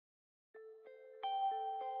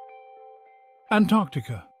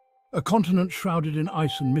Antarctica, a continent shrouded in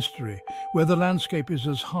ice and mystery, where the landscape is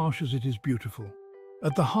as harsh as it is beautiful.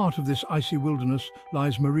 At the heart of this icy wilderness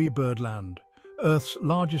lies Marie Byrd Land, Earth's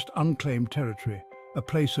largest unclaimed territory, a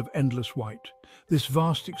place of endless white. This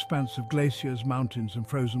vast expanse of glaciers, mountains and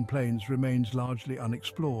frozen plains remains largely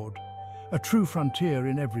unexplored, a true frontier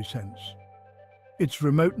in every sense. Its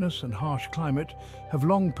remoteness and harsh climate have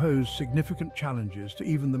long posed significant challenges to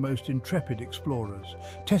even the most intrepid explorers,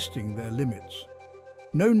 testing their limits.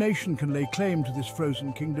 No nation can lay claim to this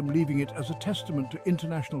frozen kingdom, leaving it as a testament to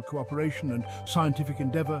international cooperation and scientific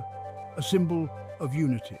endeavour, a symbol of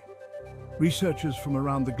unity. Researchers from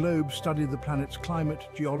around the globe study the planet's climate,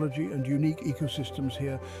 geology and unique ecosystems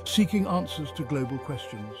here, seeking answers to global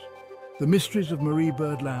questions. The mysteries of Marie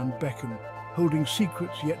Byrd Land beckon, holding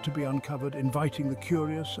secrets yet to be uncovered, inviting the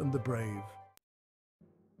curious and the brave.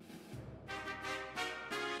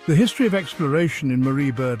 The history of exploration in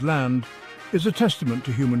Marie Byrd Land is a testament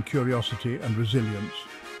to human curiosity and resilience.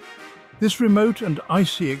 This remote and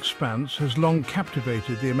icy expanse has long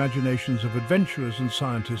captivated the imaginations of adventurers and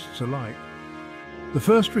scientists alike. The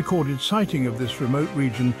first recorded sighting of this remote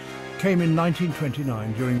region came in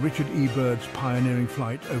 1929 during Richard E. Byrd's pioneering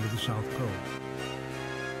flight over the South Pole.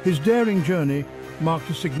 His daring journey marked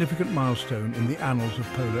a significant milestone in the annals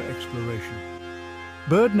of polar exploration.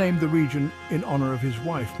 Byrd named the region in honor of his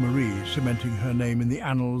wife, Marie, cementing her name in the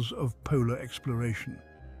annals of polar exploration.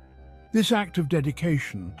 This act of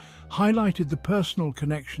dedication highlighted the personal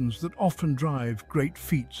connections that often drive great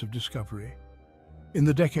feats of discovery. In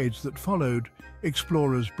the decades that followed,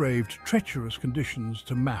 explorers braved treacherous conditions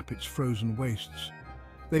to map its frozen wastes.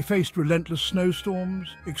 They faced relentless snowstorms,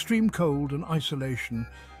 extreme cold and isolation,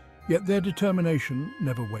 yet their determination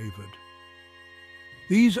never wavered.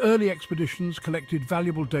 These early expeditions collected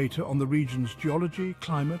valuable data on the region's geology,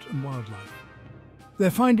 climate and wildlife.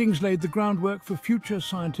 Their findings laid the groundwork for future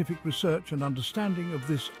scientific research and understanding of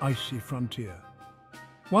this icy frontier.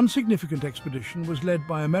 One significant expedition was led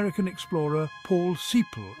by American explorer Paul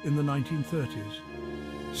Sepal in the 1930s.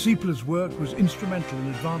 Sepal's work was instrumental in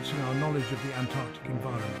advancing our knowledge of the Antarctic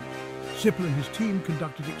environment. Sepal and his team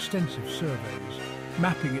conducted extensive surveys,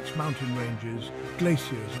 mapping its mountain ranges,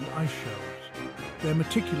 glaciers and ice shelves. Their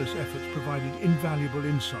meticulous efforts provided invaluable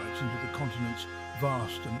insights into the continent's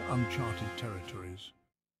vast and uncharted territories.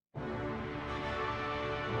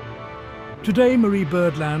 Today, Marie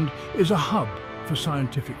Byrd Land is a hub for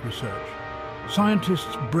scientific research.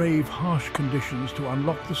 Scientists brave harsh conditions to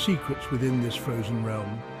unlock the secrets within this frozen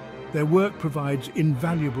realm. Their work provides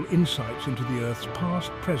invaluable insights into the Earth's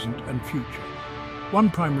past, present and future. One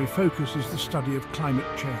primary focus is the study of climate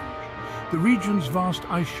change. The region's vast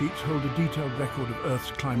ice sheets hold a detailed record of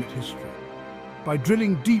Earth's climate history. By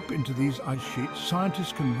drilling deep into these ice sheets,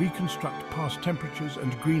 scientists can reconstruct past temperatures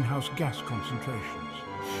and greenhouse gas concentrations.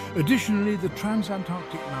 Additionally, the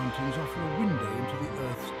Transantarctic mountains offer a window into the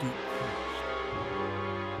Earth's deep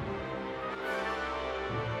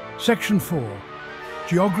past. Section 4.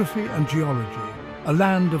 Geography and Geology, a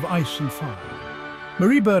land of ice and fire.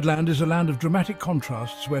 Marie Byrd Land is a land of dramatic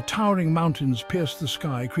contrasts where towering mountains pierce the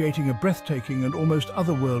sky, creating a breathtaking and almost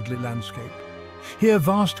otherworldly landscape. Here,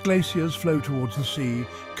 vast glaciers flow towards the sea,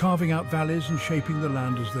 carving out valleys and shaping the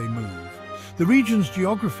land as they move. The region's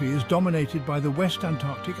geography is dominated by the West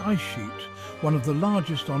Antarctic Ice Sheet, one of the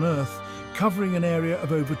largest on Earth, covering an area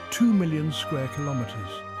of over 2 million square kilometers.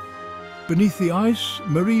 Beneath the ice,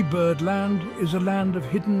 Marie Byrd Land is a land of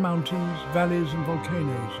hidden mountains, valleys and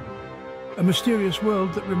volcanoes, a mysterious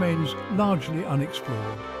world that remains largely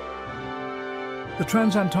unexplored. The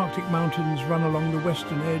Transantarctic mountains run along the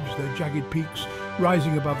western edge, their jagged peaks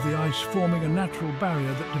rising above the ice, forming a natural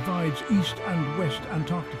barrier that divides East and West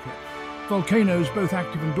Antarctica. Volcanoes, both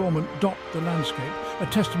active and dormant, dot the landscape, a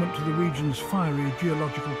testament to the region's fiery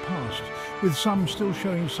geological past, with some still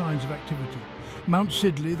showing signs of activity. Mount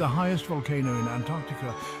Sidley, the highest volcano in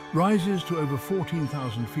Antarctica, rises to over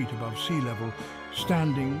 14,000 feet above sea level,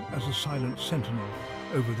 standing as a silent sentinel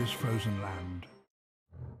over this frozen land.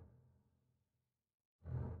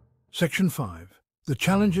 Section 5. The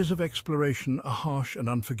challenges of exploration, a harsh and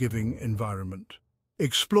unforgiving environment.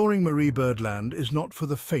 Exploring Marie Byrd Land is not for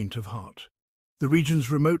the faint of heart. The region's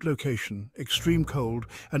remote location, extreme cold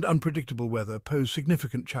and unpredictable weather pose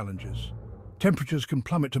significant challenges. Temperatures can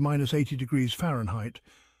plummet to -80 degrees Fahrenheit,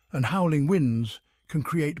 and howling winds can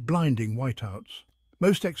create blinding whiteouts.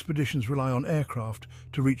 Most expeditions rely on aircraft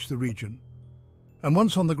to reach the region. And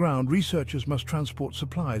once on the ground, researchers must transport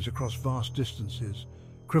supplies across vast distances.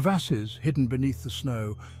 Crevasses hidden beneath the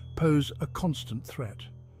snow pose a constant threat.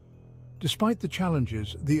 Despite the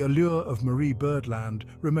challenges, the allure of Marie Byrd Land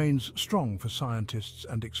remains strong for scientists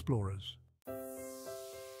and explorers.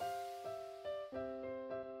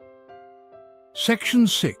 Section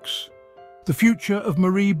 6. The future of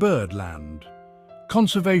Marie Byrd Land.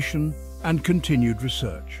 Conservation and continued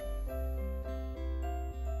research.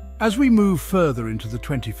 As we move further into the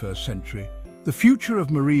 21st century, the future of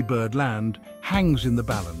Marie Byrd Land hangs in the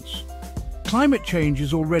balance. Climate change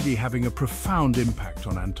is already having a profound impact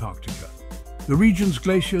on Antarctica. The region's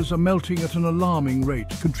glaciers are melting at an alarming rate,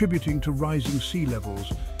 contributing to rising sea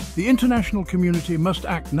levels. The international community must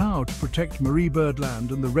act now to protect Marie Byrd Land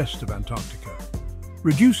and the rest of Antarctica.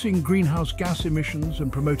 Reducing greenhouse gas emissions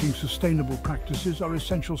and promoting sustainable practices are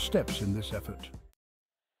essential steps in this effort.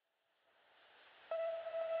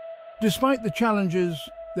 Despite the challenges,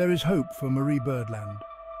 there is hope for Marie Byrd Land.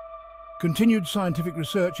 Continued scientific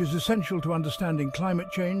research is essential to understanding climate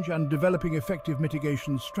change and developing effective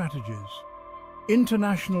mitigation strategies.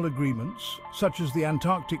 International agreements, such as the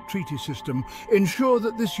Antarctic Treaty System, ensure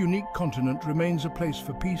that this unique continent remains a place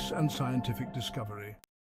for peace and scientific discovery.